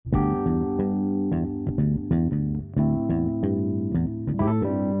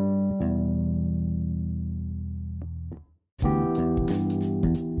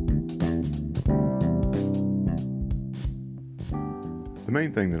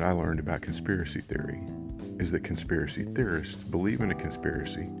main thing that I learned about conspiracy theory is that conspiracy theorists believe in a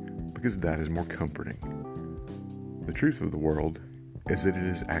conspiracy because that is more comforting. The truth of the world is that it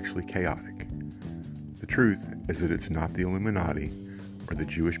is actually chaotic. The truth is that it's not the Illuminati or the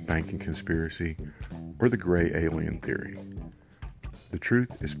Jewish banking conspiracy or the gray alien theory. The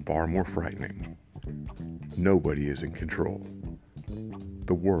truth is far more frightening. Nobody is in control.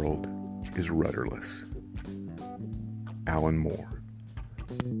 The world is rudderless. Alan Moore.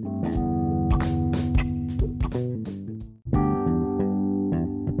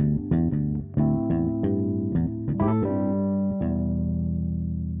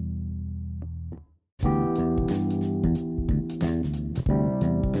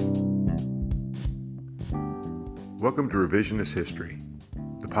 Welcome to Revisionist History,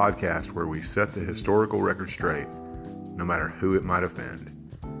 the podcast where we set the historical record straight, no matter who it might offend.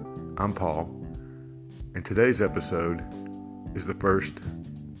 I'm Paul, and today's episode is the first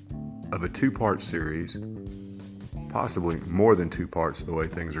of a two-part series, possibly more than two parts the way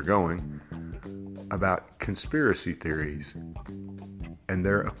things are going, about conspiracy theories and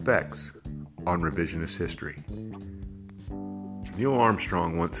their effects on revisionist history. Neil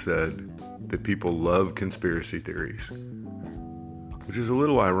Armstrong once said that people love conspiracy theories, which is a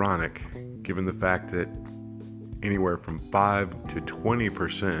little ironic given the fact that anywhere from 5 to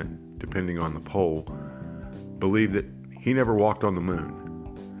 20%, depending on the poll, believe that he never walked on the moon.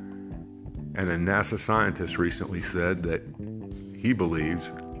 And a NASA scientist recently said that he believes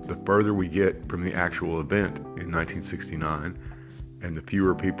the further we get from the actual event in 1969 and the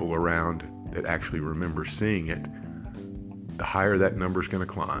fewer people around that actually remember seeing it, the higher that number is going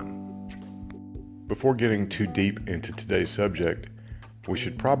to climb. Before getting too deep into today's subject, we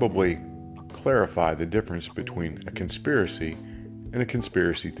should probably clarify the difference between a conspiracy and a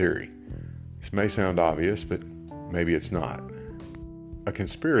conspiracy theory. This may sound obvious, but maybe it's not. A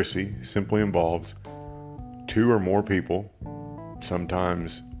conspiracy simply involves two or more people,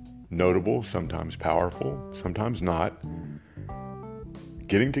 sometimes notable, sometimes powerful, sometimes not,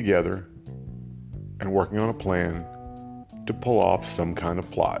 getting together and working on a plan to pull off some kind of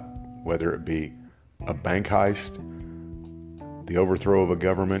plot, whether it be a bank heist, the overthrow of a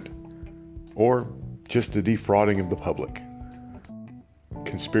government, or just the defrauding of the public.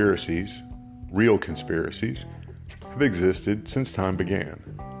 Conspiracies, real conspiracies, have existed since time began.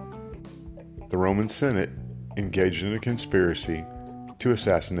 The Roman Senate engaged in a conspiracy to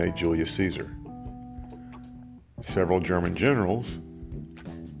assassinate Julius Caesar. Several German generals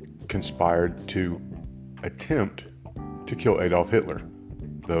conspired to attempt to kill Adolf Hitler,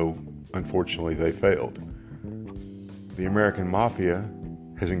 though unfortunately they failed. The American Mafia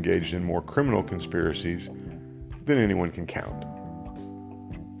has engaged in more criminal conspiracies than anyone can count.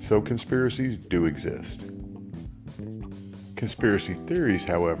 So conspiracies do exist. Conspiracy theories,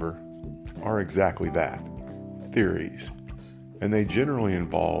 however, are exactly that, theories, and they generally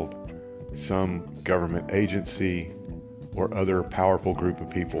involve some government agency or other powerful group of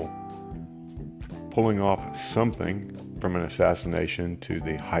people pulling off something from an assassination to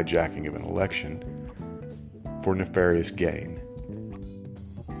the hijacking of an election for nefarious gain.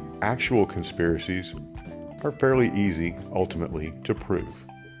 Actual conspiracies are fairly easy, ultimately, to prove.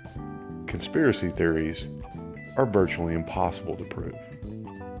 Conspiracy theories are virtually impossible to prove,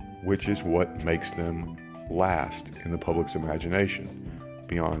 which is what makes them last in the public's imagination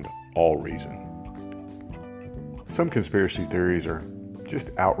beyond all reason. Some conspiracy theories are just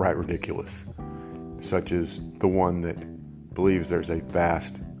outright ridiculous, such as the one that believes there's a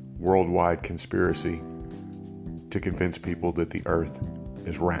vast worldwide conspiracy to convince people that the earth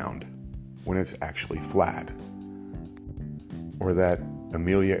is round when it's actually flat, or that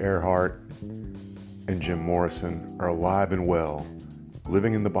Amelia Earhart and Jim Morrison are alive and well,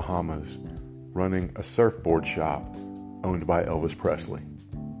 living in the Bahamas, running a surfboard shop owned by Elvis Presley.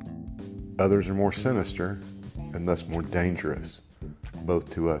 Others are more sinister and thus more dangerous, both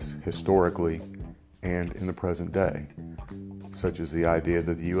to us historically and in the present day, such as the idea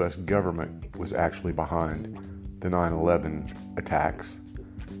that the U.S. government was actually behind the 9/11 attacks,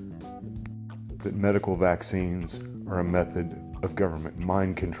 that medical vaccines are a method of government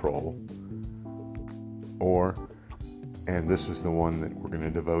mind control, or, and this is the one that we're going to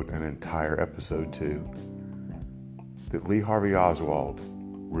devote an entire episode to, that Lee Harvey Oswald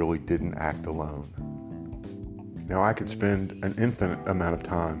really didn't act alone. Now, I could spend an infinite amount of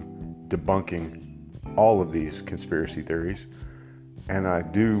time debunking all of these conspiracy theories, and I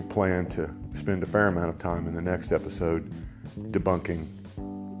do plan to spend a fair amount of time in the next episode debunking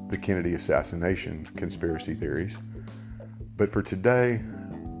the Kennedy assassination conspiracy theories. But for today,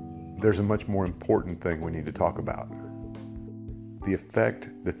 there's a much more important thing we need to talk about. the effect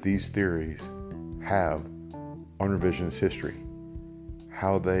that these theories have on revisionist history,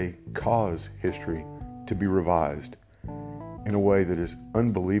 how they cause history to be revised in a way that is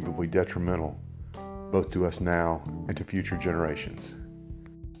unbelievably detrimental both to us now and to future generations.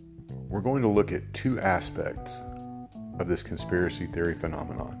 We're going to look at two aspects of this conspiracy theory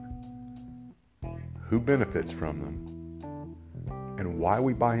phenomenon: who benefits from them and why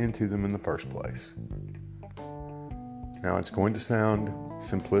we buy into them in the first place. Now, it's going to sound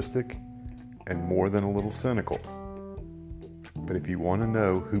simplistic and more than a little cynical, but if you want to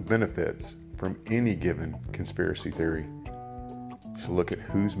know who benefits from any given conspiracy theory, you should look at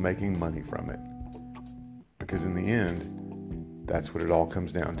who's making money from it, because in the end, that's what it all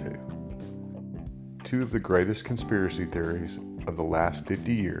comes down to. Two of the greatest conspiracy theories of the last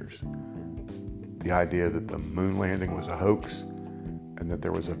 50 years, the idea that the moon landing was a hoax and that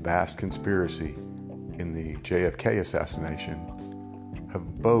there was a vast conspiracy in the JFK assassination,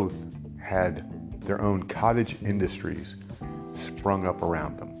 have both had their own cottage industries sprung up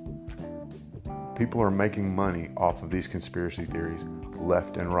around them. People are making money off of these conspiracy theories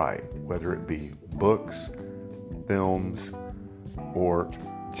left and right, whether it be books, films, or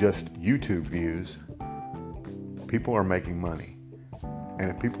just YouTube views. People are making money. And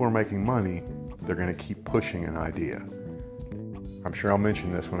if people are making money, they're going to keep pushing an idea. I'm sure I'll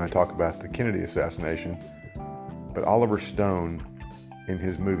mention this when I talk about the Kennedy assassination, but Oliver Stone, in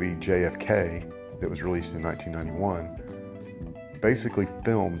his movie JFK, that was released in 1991, basically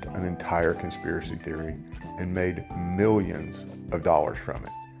filmed an entire conspiracy theory and made millions of dollars from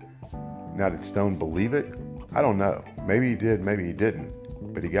it. Now, did Stone believe it? I don't know. Maybe he did, maybe he didn't,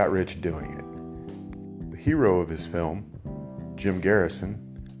 but he got rich doing it. The hero of his film, Jim Garrison,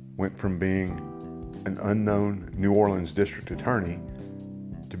 went from being an unknown New Orleans district attorney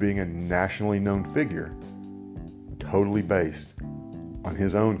to being a nationally known figure, totally based on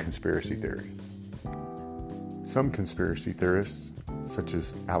his own conspiracy theory. Some conspiracy theorists, such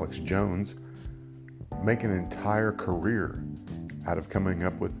as Alex Jones, make an entire career out of coming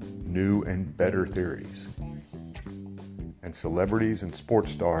up with new and better theories. And celebrities and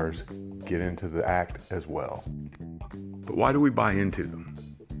sports stars get into the act as well. But why do we buy into them?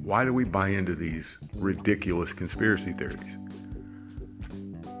 Why do we buy into these ridiculous conspiracy theories?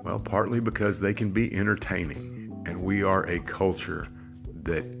 Well, partly because they can be entertaining, and we are a culture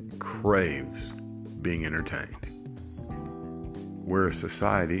that craves being entertained. We're a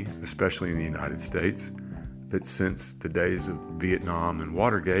society, especially in the United States, that since the days of Vietnam and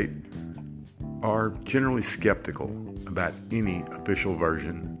Watergate are generally skeptical about any official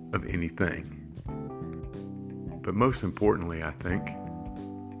version of anything. But most importantly, I think,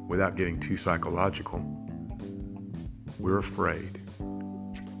 without getting too psychological, we're afraid.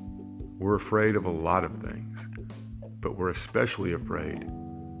 We're afraid of a lot of things, but we're especially afraid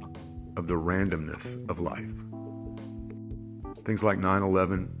of the randomness of life. Things like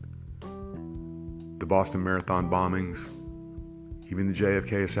 9/11, the Boston Marathon bombings, even the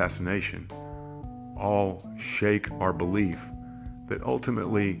JFK assassination, all shake our belief that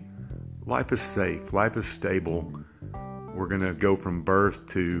ultimately life is safe, life is stable. We're going to go from birth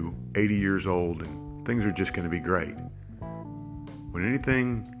to 80 years old and things are just going to be great. When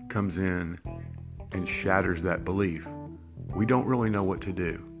anything comes in and shatters that belief, we don't really know what to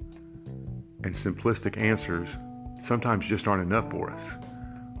do. And simplistic answers sometimes just aren't enough for us.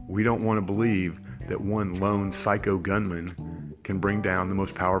 We don't want to believe that one lone psycho gunman can bring down the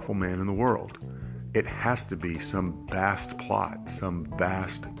most powerful man in the world. It has to be some vast plot, some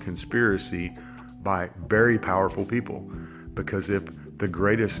vast conspiracy by very powerful people. Because if the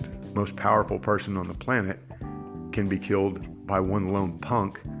greatest, most powerful person on the planet can be killed by one lone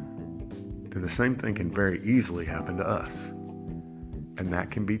punk, then the same thing can very easily happen to us. And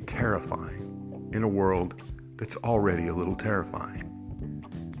that can be terrifying in a world that's already a little terrifying.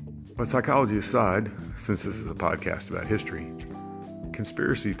 But psychology aside, since this is a podcast about history,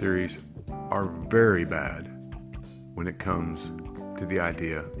 conspiracy theories are very bad when it comes to the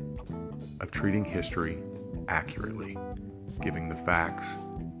idea of treating history accurately, giving the facts,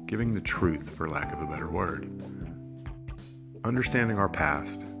 giving the truth, for lack of a better word. Understanding our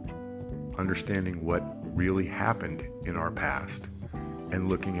past, understanding what really happened in our past, and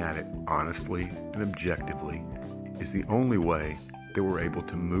looking at it honestly and objectively is the only way that we're able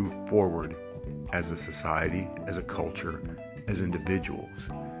to move forward as a society, as a culture, as individuals.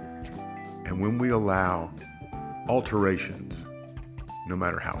 And when we allow alterations, no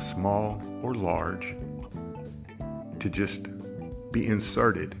matter how small or large, to just be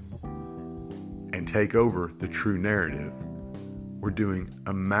inserted and take over the true narrative, we're doing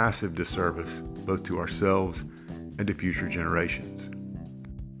a massive disservice both to ourselves and to future generations.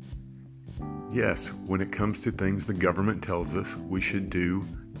 Yes, when it comes to things the government tells us, we should do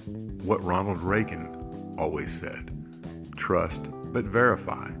what Ronald Reagan always said: trust but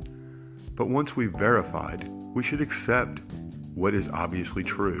verify. But once we've verified, we should accept what is obviously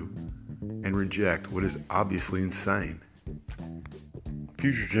true and reject what is obviously insane.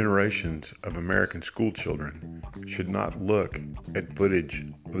 Future generations of American school children should not look at footage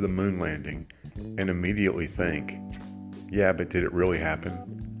of the moon landing and immediately think, yeah, but did it really happen?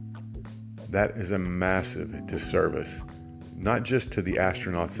 That is a massive disservice, not just to the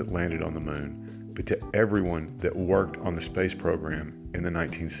astronauts that landed on the moon, but to everyone that worked on the space program in the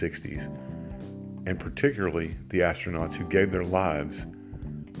 1960s, and particularly the astronauts who gave their lives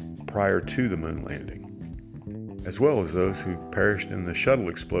prior to the moon landing, as well as those who perished in the shuttle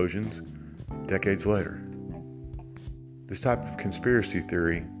explosions decades later. This type of conspiracy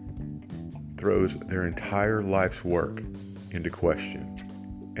theory throws their entire life's work into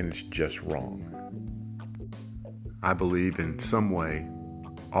question, and it's just wrong. I believe in some way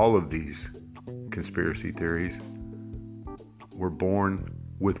all of these conspiracy theories were born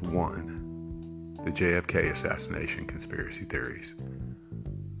with one: the JFK assassination conspiracy theories.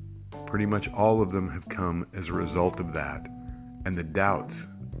 Pretty much all of them have come as a result of that, and the doubts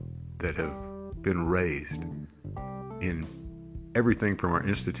that have been raised in everything from our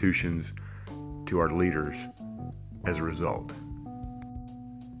institutions to our leaders as a result.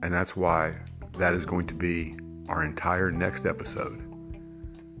 And that's why that is going to be our entire next episode.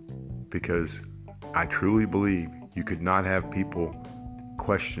 Because I truly believe you could not have people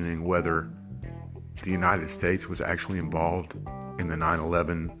questioning whether the United States was actually involved in the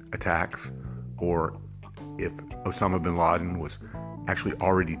 9/11 attacks, or if Osama bin Laden was actually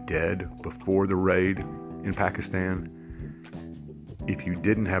already dead before the raid in Pakistan, if you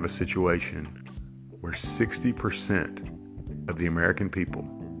didn't have a situation where 60% of the American people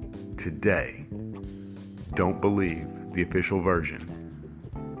today don't believe the official version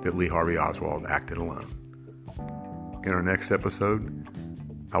that Lee Harvey Oswald acted alone. In our next episode,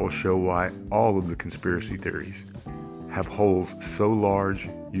 I will show why all of the conspiracy theories have holes so large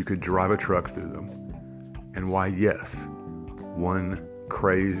you could drive a truck through them, and why, yes, one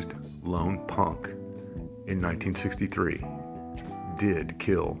crazed lone punk in 1963 did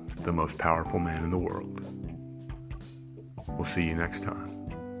kill the most powerful man in the world. We'll see you next time.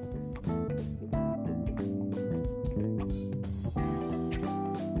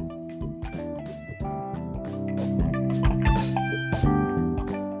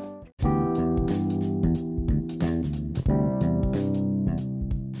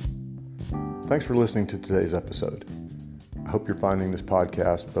 Thanks for listening to today's episode. I hope you're finding this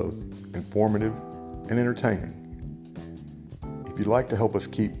podcast both informative and entertaining. If you'd like to help us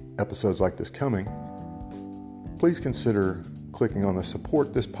keep episodes like this coming, please consider clicking on the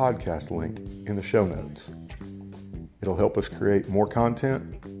Support This Podcast link in the show notes. It'll help us create more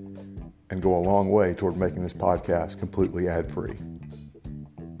content and go a long way toward making this podcast completely ad-free.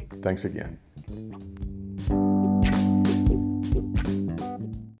 Thanks again.